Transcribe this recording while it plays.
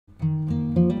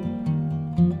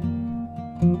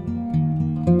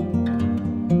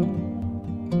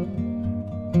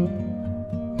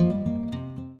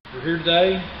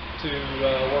today to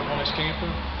work on this camper.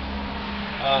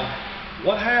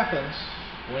 What happens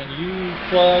when you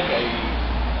plug a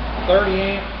 30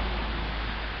 amp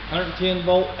 110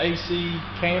 volt AC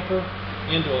camper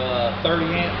into a 30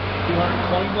 amp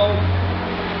 220 volt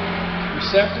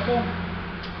receptacle?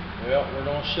 Well, we're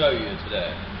going to show you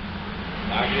today.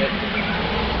 I get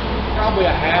probably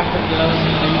a half a dozen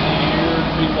of these a year.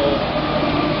 People,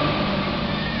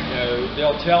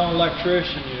 they'll tell an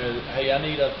electrician, hey, I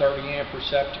need a 30 amp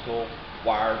receptacle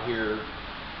wired here,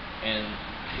 and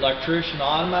the electrician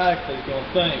automatically is going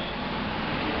to think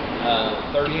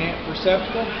 30 amp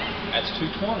receptacle, that's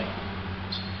 220.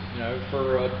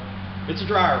 It's a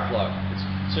dryer plug. It's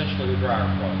essentially a dryer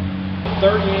plug.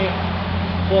 30 amp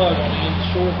plug on the end of the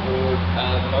short board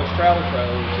of most travel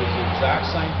trailers is the exact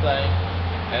same thing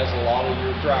as a lot of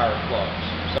your dryer plugs.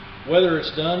 So whether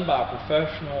it's done by a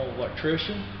professional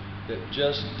electrician that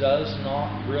just does not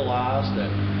realize that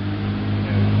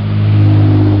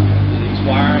these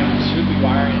wirings should be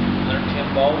wiring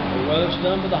 110 volt, or whether it's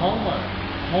done by the homeowner.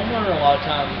 Homeowner, a lot of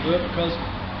times will do it because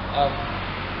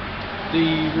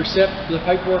the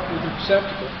paperwork with the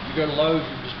receptacle. You go to Lowe's,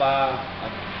 you just buy a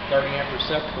 30 amp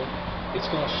receptacle. It's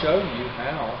going to show you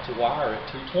how to wire it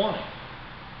 220.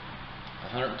 A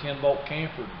 110 volt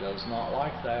camper does not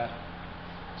like that.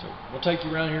 So we'll take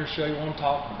you around here and show you what I'm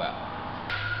talking about.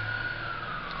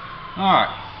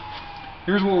 Alright,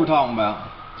 here's what we're talking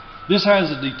about. This has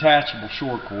a detachable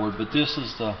short cord, but this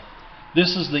is the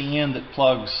end that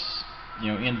plugs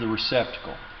into the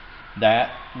receptacle.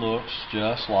 That looks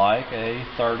just like a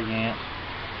 30 amp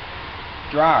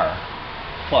dryer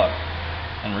plug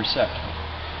and receptacle.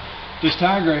 This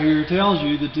tag right here tells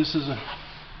you that this is a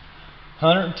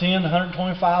 110 to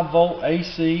 125 volt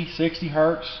AC, 60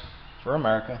 hertz for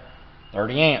America,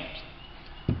 30 amps.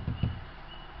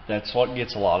 That's what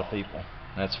gets a lot of people.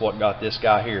 That's what got this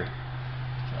guy here.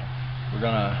 So I'm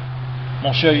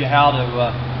gonna show you how to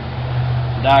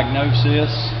diagnose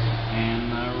this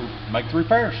and make the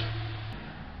repairs.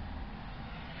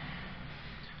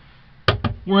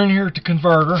 We're in here at the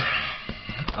converter.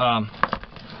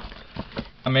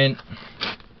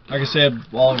 Like I said a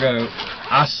while ago,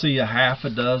 I see a half a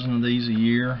dozen of these a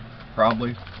year,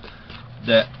 probably,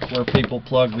 where people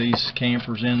plug these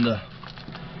campers into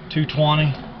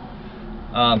 220.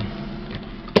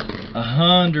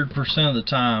 100% of the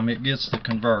time it gets the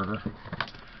converter,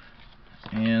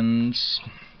 and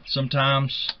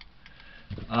sometimes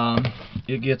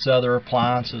it gets other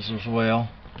appliances as well.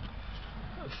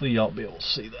 Hopefully y'all be able to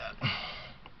see that.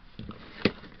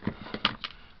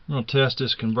 I'm going to test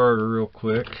this converter real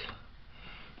quick.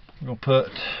 We're going to put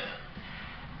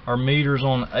our meters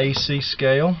on the AC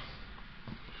scale,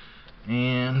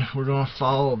 and we're going to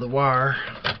follow the wire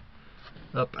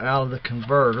up out of the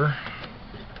converter,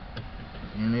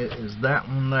 and it is that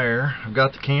one there. I've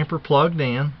got the camper plugged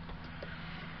in.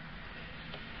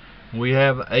 We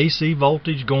have AC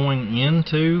voltage going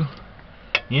into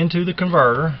the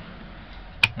converter.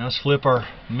 Now let's flip our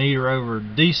meter over to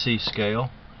DC scale,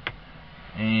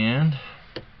 and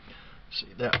see,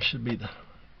 that should be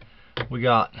we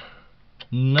got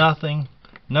nothing,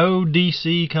 no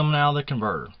DC coming out of the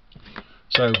converter.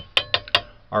 So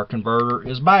our converter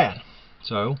is bad.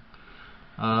 So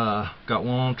got one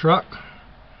on the truck.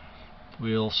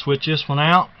 We'll switch this one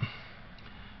out,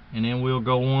 and then we'll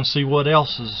go on and see what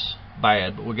else is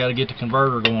bad, but we got to get the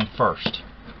converter going first.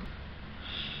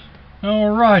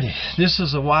 Alrighty, this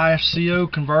is a YFCO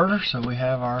converter. So we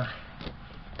have our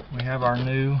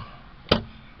new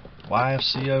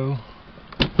YFCO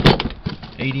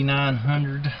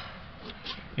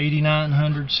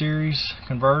 8900 series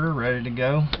converter ready to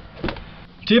go.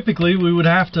 Typically we would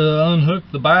have to unhook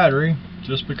the battery,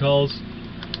 just because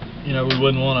we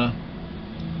wouldn't want to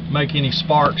make any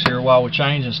sparks here while we're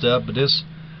changing stuff. But this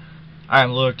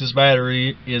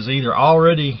battery is either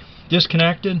already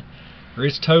disconnected or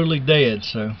it's totally dead,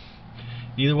 so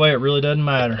either way it really doesn't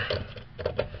matter.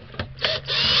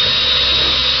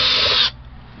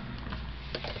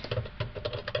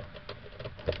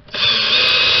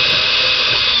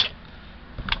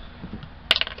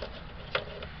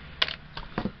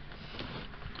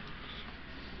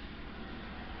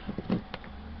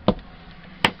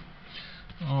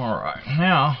 Alright,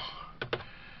 now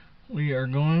we are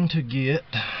going to get,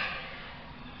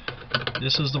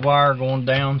 this is the wire going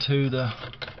down to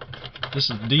this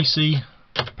is DC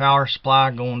power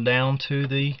supply going down to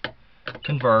the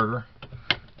converter.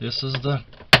 This is the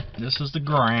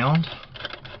ground.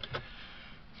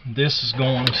 This is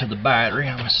going to the battery,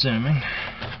 I'm assuming.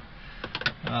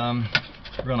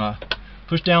 We're gonna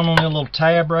push down on that little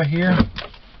tab right here,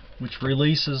 which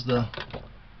releases the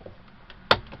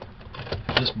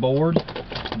this board,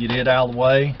 get it out of the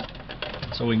way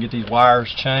so we can get these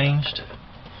wires changed.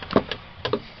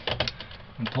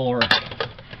 And pull our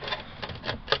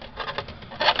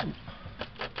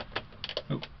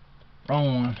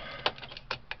wrong one.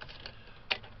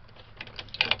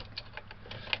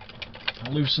 I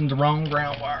loosened the wrong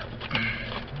ground wire.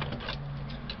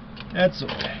 That's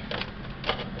okay.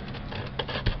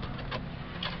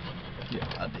 Yeah,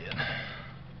 I did.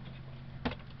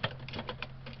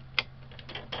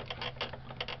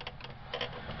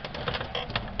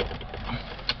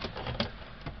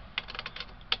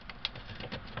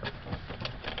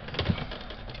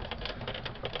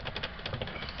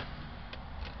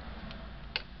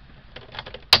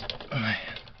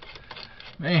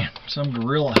 Man, some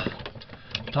gorilla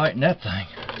tighten that thing.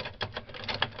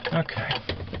 Okay,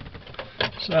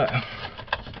 so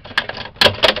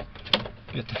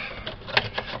get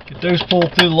those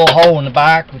pulled through the little hole in the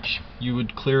back, which you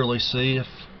would clearly see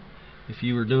if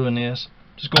you were doing this.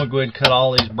 Just going to go ahead and cut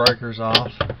all these breakers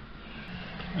off.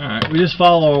 Alright, we just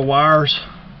follow our wires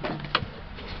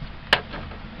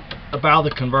about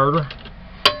the converter,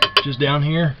 just down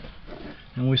here,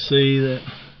 and we see that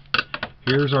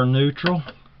here's our neutral.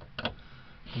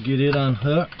 We'll get it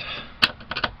unhooked.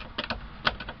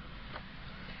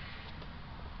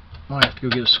 Might have to go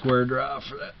get a square drive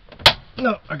for that.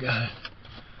 No, I got it.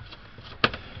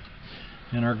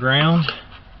 And our ground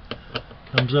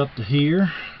comes up to here.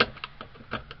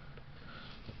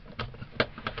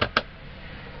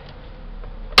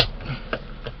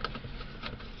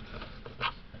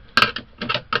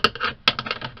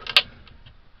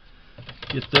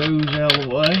 Get those out of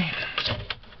the way.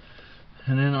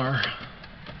 And then our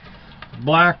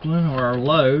black one, or our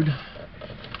load,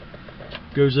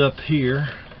 goes up here,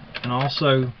 and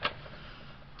also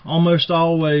almost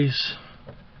always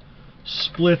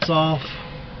splits off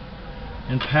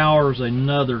and powers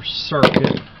another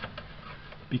circuit,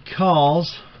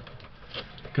 because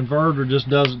the converter just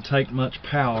doesn't take much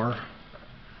power,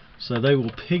 so they will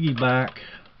piggyback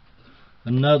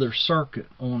another circuit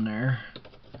on there.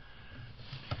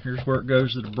 Here's where it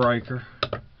goes to the breaker.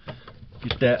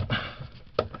 Get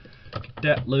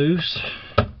that loose.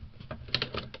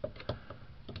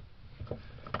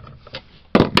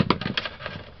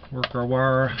 Work our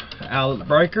wire out of the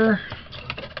breaker,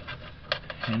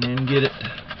 and then get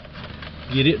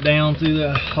it down through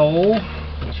the hole,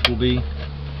 which will be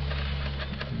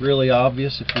really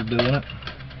obvious if you're doing it.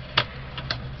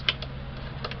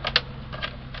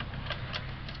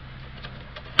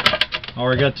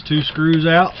 Already got the two screws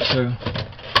out, so the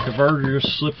converter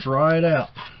just slips right out.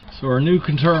 So our new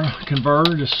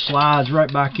converter just slides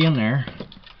right back in there.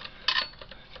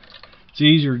 It's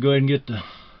easier to go ahead and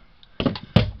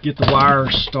get the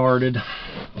wires started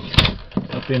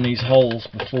up in these holes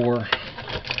before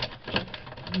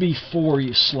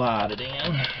you slide it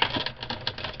in.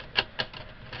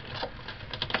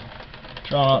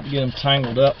 Try not to get them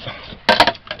tangled up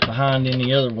behind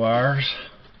any other wires.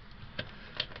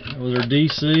 With our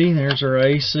DC, there's our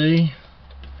AC.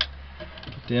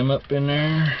 Get them up in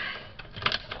there.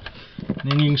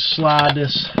 And then you can slide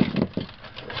this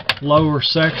lower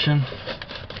section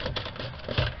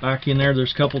back in there.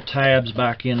 There's a couple tabs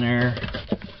back in there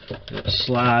that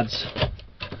slides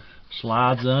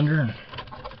under.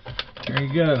 There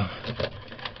you go.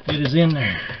 It is in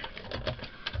there.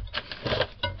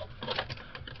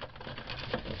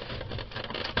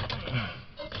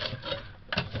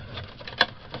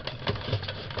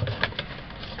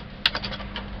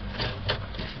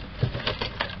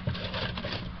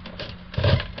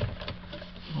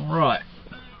 Alright,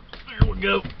 there we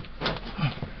go.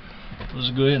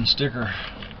 Let's go ahead and stick our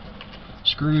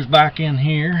screws back in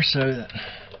here so that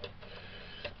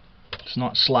it's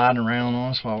not sliding around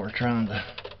on us while we're trying to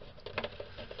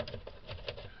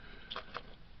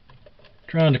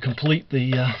complete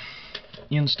the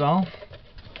install.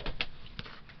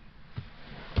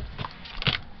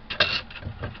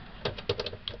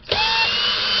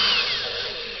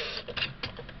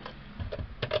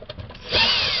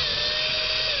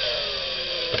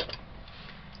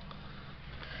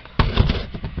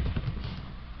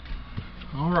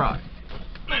 Alright,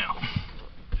 now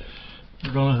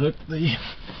we're going to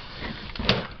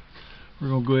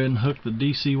go ahead and hook the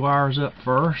DC wires up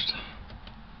first.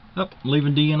 Oh,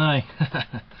 leaving DNA.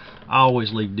 I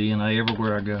always leave DNA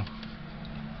everywhere I go.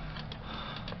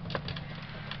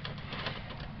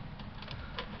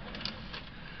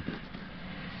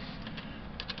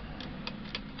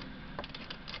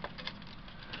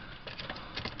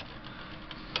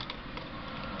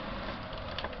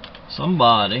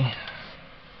 Somebody,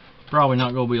 probably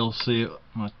not going to be able to see it on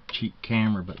my cheap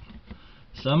camera, but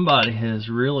Somebody has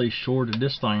really shorted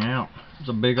this thing out. There's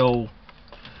a big old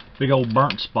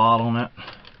burnt spot on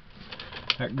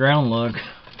that ground lug.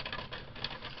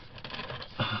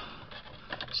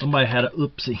 Somebody had a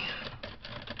oopsie.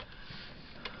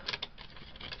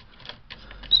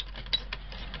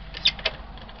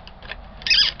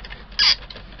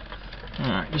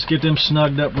 Alright, just get them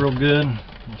snugged up real good.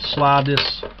 Slide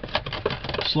this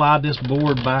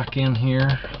board back in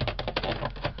here.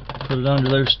 Put it under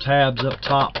those tabs up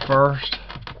top first.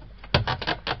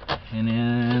 And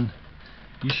then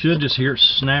you should just hear it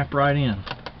snap right in.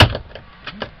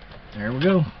 There we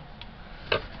go.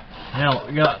 Now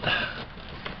we got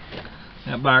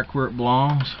that back where it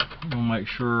belongs. We'll make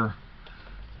sure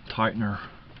tighten our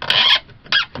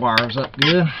wires up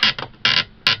good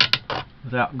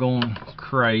without going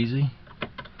crazy.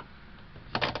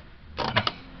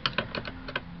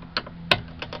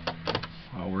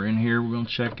 While we're in here, we're going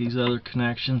to check these other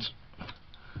connections.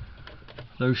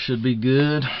 Those should be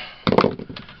good.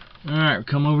 Alright,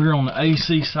 come over here on the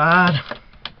AC side.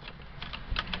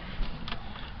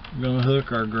 We're going to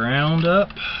hook our ground up.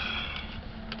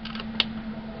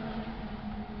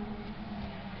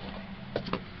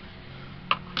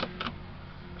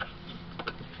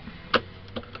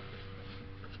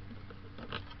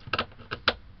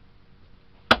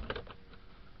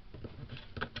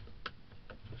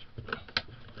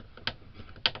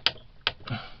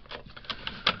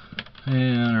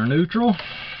 And our neutral.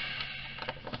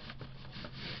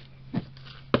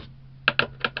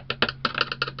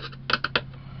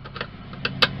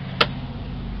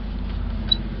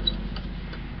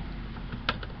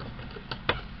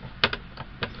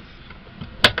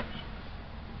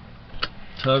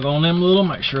 Tug on them a little,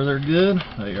 make sure they're good.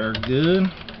 They are good.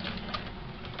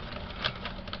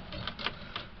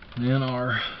 Then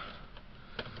our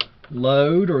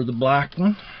load, or the black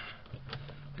one,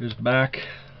 goes back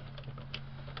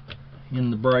in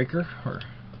the breaker, or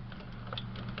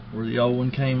where the old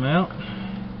one came out.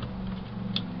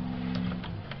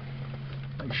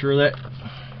 Make sure that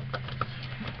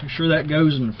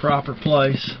goes in the proper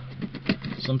place.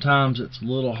 Sometimes it's a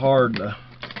little hard to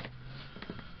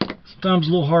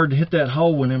hit that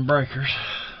hole in them breakers.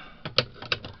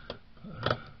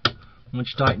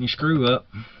 Once you tighten your screw up,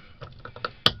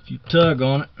 if you tug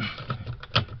on it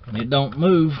and it don't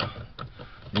move,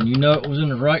 then you know it was in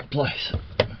the right place.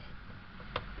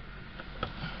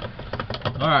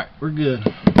 Alright, we're good.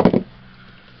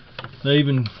 They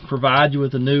even provide you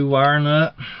with a new wire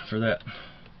nut for that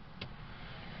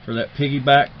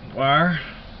piggyback wire.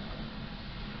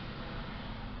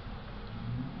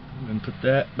 And put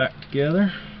that back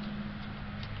together.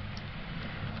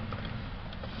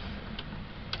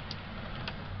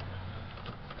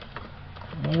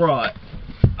 Alright,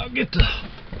 I'll get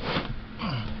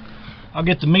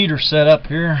the meter set up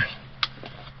here.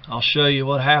 I'll show you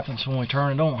what happens when we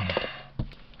turn it on.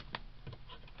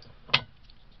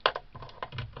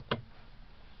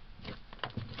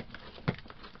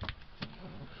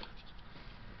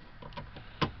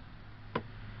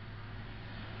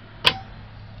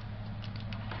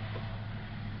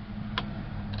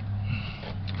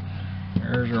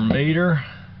 There's our meter.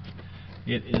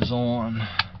 It is on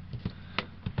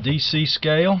DC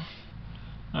scale.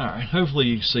 Alright, hopefully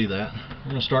you can see that.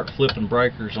 We're going to start flipping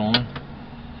breakers on.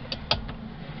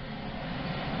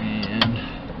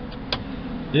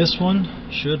 And this one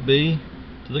should be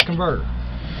to the converter.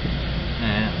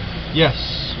 And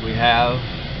yes, we have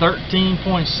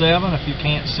 13.7 if you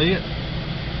can't see it.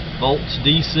 Volts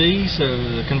DC, so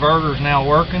the converter is now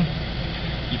working.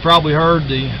 You probably heard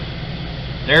the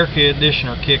air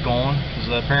conditioner kick on, because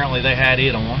apparently they had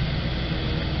it on.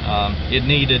 The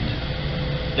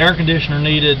air conditioner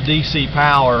needed DC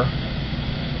power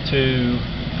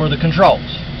for the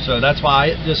controls, so that's why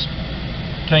it just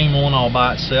came on all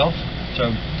by itself. So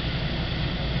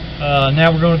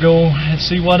now we're going to go and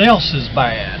see what else is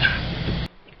bad.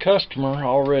 The customer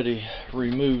already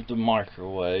removed the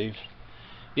microwave.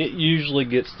 It usually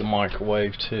gets the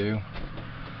microwave too.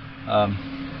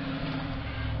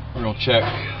 We're going to check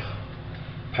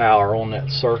power on that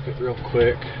circuit real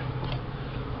quick.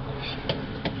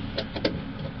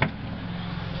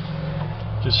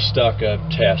 Just stuck a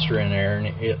tester in there and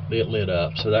it lit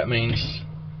up. So that means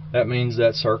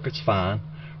that circuit's fine.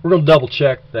 We're going to double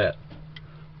check that.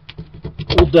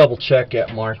 We'll double check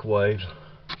that microwave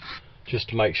just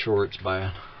to make sure it's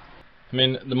bad. I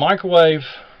mean, the microwave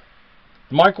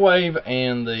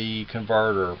and the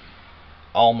converter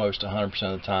almost 100%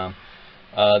 of the time.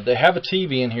 They have a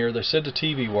TV in here. They said the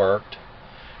TV worked.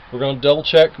 We're going to double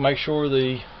check, make sure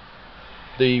the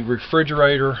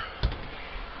refrigerator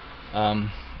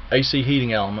AC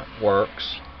heating element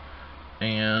works,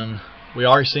 and we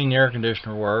already seen the air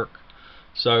conditioner work,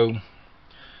 so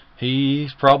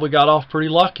he's probably got off pretty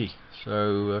lucky.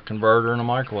 So a converter and a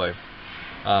microwave.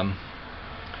 I'm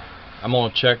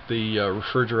going to check the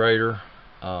refrigerator.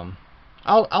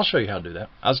 I'll show you how to do that.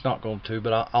 I was not going to,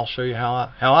 but I'll show you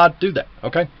how I do that.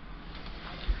 Okay.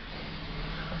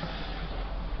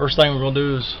 First thing we're going to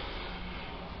do is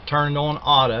turn it on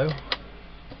auto.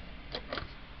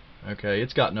 Okay,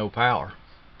 it's got no power.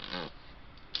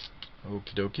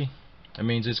 Okie dokie. That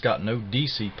means it's got no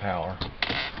DC power.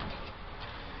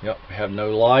 Yep, we have no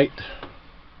light.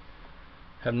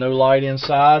 Have no light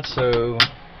inside, so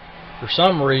for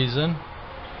some reason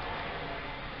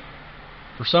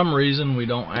we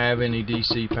don't have any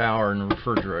DC power in the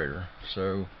refrigerator.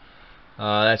 So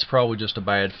that's probably just a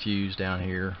bad fuse down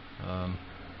here.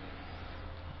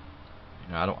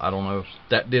 I don't know if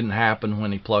that didn't happen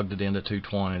when he plugged it into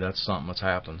 220. That's something that's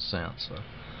happened since. So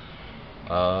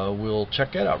we'll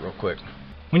check that out real quick.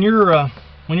 When you're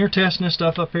testing this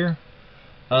stuff up here,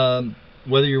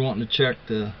 whether you're wanting to check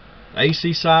the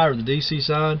AC side or the DC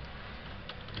side,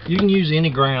 you can use any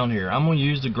ground here. I'm going to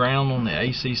use the ground on the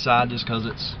AC side just because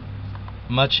it's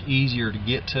much easier to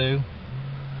get to.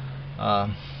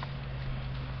 I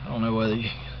don't know whether you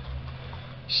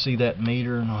see that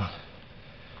meter or not.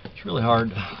 It's really hard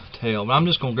to tell, but I'm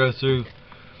just going to go through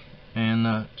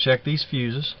and check these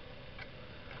fuses.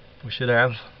 We should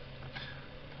have,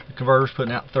 the converter's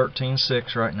putting out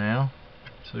 13.6 right now,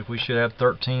 so if we should have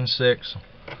 13.6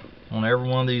 on every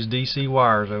one of these DC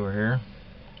wires over here.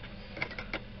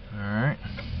 Alright,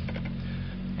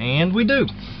 and we do.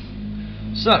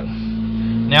 So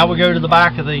now we go to the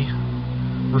back of the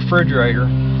refrigerator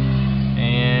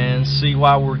and see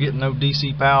why we're getting no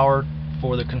DC power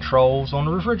for the controls on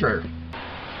the refrigerator.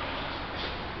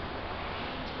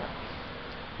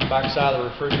 Back side of the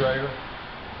refrigerator,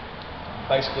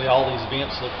 basically all these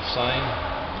vents look the same.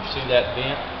 You see that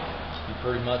vent, you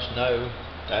pretty much know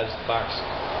that is the back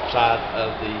side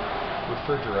of the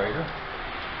refrigerator.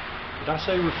 Did I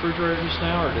say refrigerator just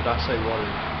now, or did I say water?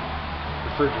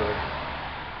 Refrigerator.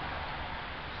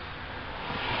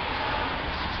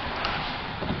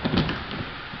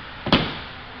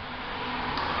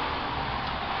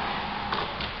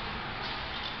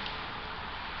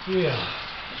 Yeah,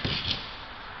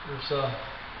 there's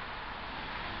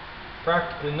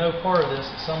practically no part of this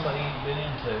that somebody ain't been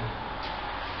into.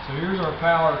 So here's our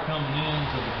power coming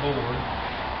into the board.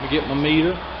 Let me get my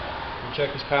meter and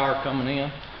check this power coming in.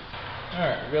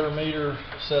 Alright, we got our meter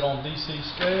set on DC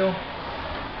scale.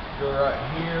 Go right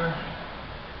here.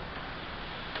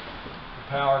 The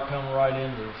power coming right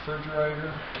into the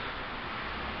refrigerator.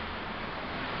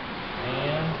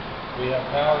 And we have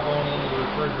power going into the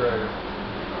refrigerator.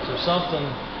 So something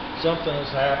has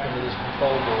happened to this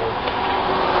control board.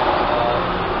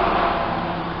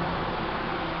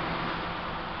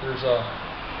 There's a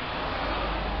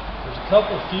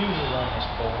couple of fuses on this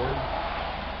board,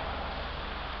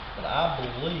 but I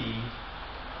believe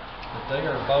that they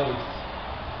are both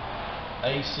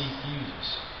AC fuses.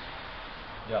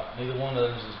 Yeah, neither one of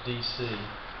those is DC.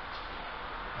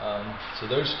 So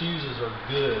those fuses are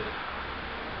good.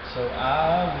 So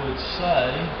I would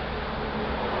say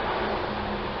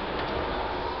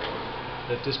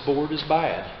that this board is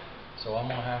bad. So I'm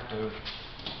gonna have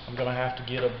to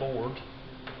get a board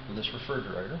for this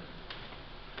refrigerator.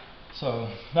 So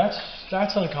that's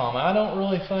uncommon. I don't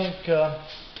really think that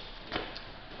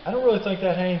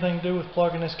had anything to do with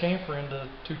plugging this camper into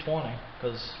 220,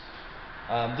 because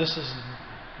there's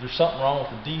something wrong with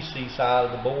the DC side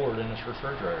of the board in this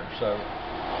refrigerator. So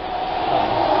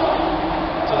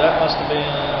that must have been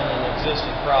an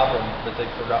existing problem that they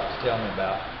forgot to tell me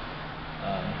about.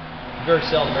 Very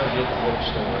seldom ever get the whole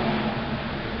story.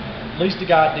 At least the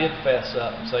guy did fess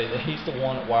up and say that he's the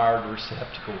one that wired the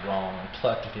receptacle wrong and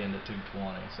plugged it into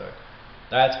 220. So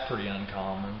that's pretty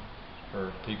uncommon for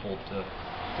people to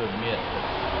admit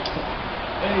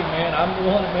that, hey man, I'm the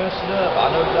one that messed it up.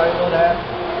 I know exactly what happened.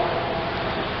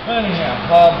 Anyhow,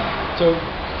 so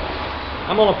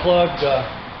I'm gonna plug the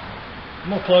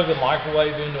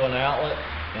microwave into an outlet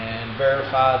and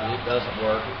verify that it doesn't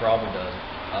work. It probably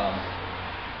doesn't.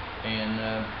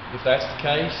 If that's the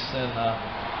case, then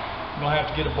I'm going to have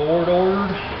to get a board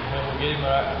ordered, and we'll get him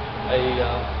a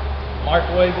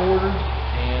microwave ordered,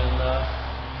 and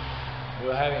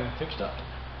we'll have him fixed up.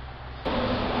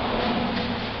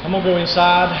 I'm going to go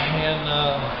inside and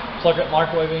plug that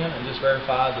microwave in and just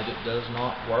verify that it does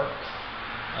not work.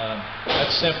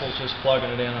 That's simple as just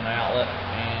plugging it in an outlet,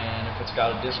 and if it's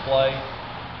got a display,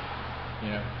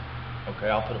 you know,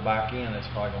 Okay, I'll put it back in. It's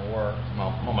probably gonna work.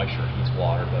 I'll make sure it heats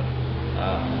water, but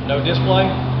no display.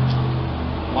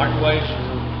 Microwaves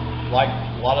are like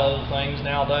a lot of other things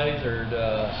nowadays. They're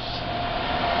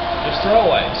just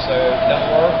throwaways. So if it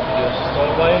doesn't work, you just throw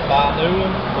it away, buy a new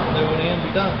one, put a new one in,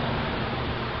 be done.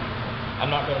 I'm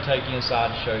not going to take you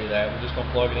inside to show you that. We're just going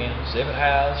to plug it in, see if it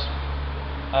has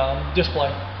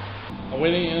display. I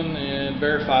went in and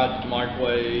verified that the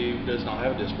microwave does not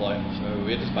have a display, so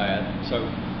it is bad. So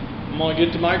I'm going to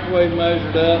get the microwave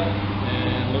measured up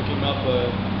and look him up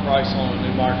a price on a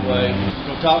new microwave.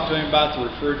 I'm going to talk to him about the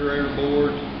refrigerator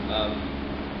board.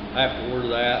 I have to order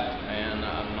that, and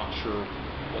I'm not sure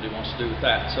what he wants to do with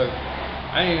that. So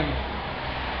I am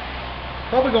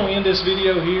probably going to end this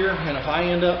video here, and if I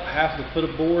end up having to put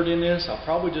a board in this, I'll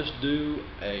probably just do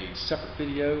a separate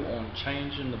video on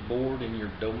changing the board in your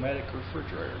Dometic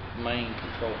refrigerator, main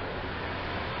control board.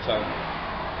 So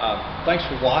thanks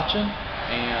for watching,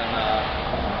 and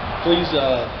please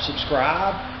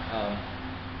subscribe.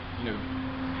 You know,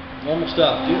 normal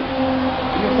stuff. Give me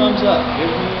a thumbs up. Give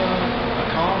me a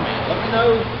comment. Let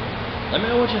me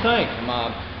know what you think. Am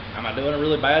I doing a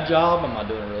really bad job? Am I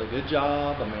doing a really good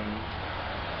job? I mean,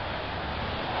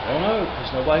 I don't know,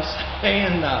 because nobody's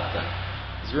saying nothing.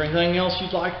 Is there anything else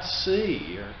you'd like to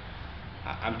see? Or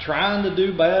I'm trying to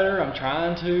do better. I'm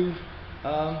trying to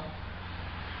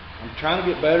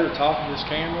get better at talking to this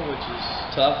camera, which is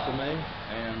tough for me.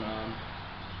 And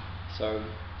so,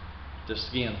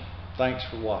 just again, thanks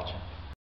for watching.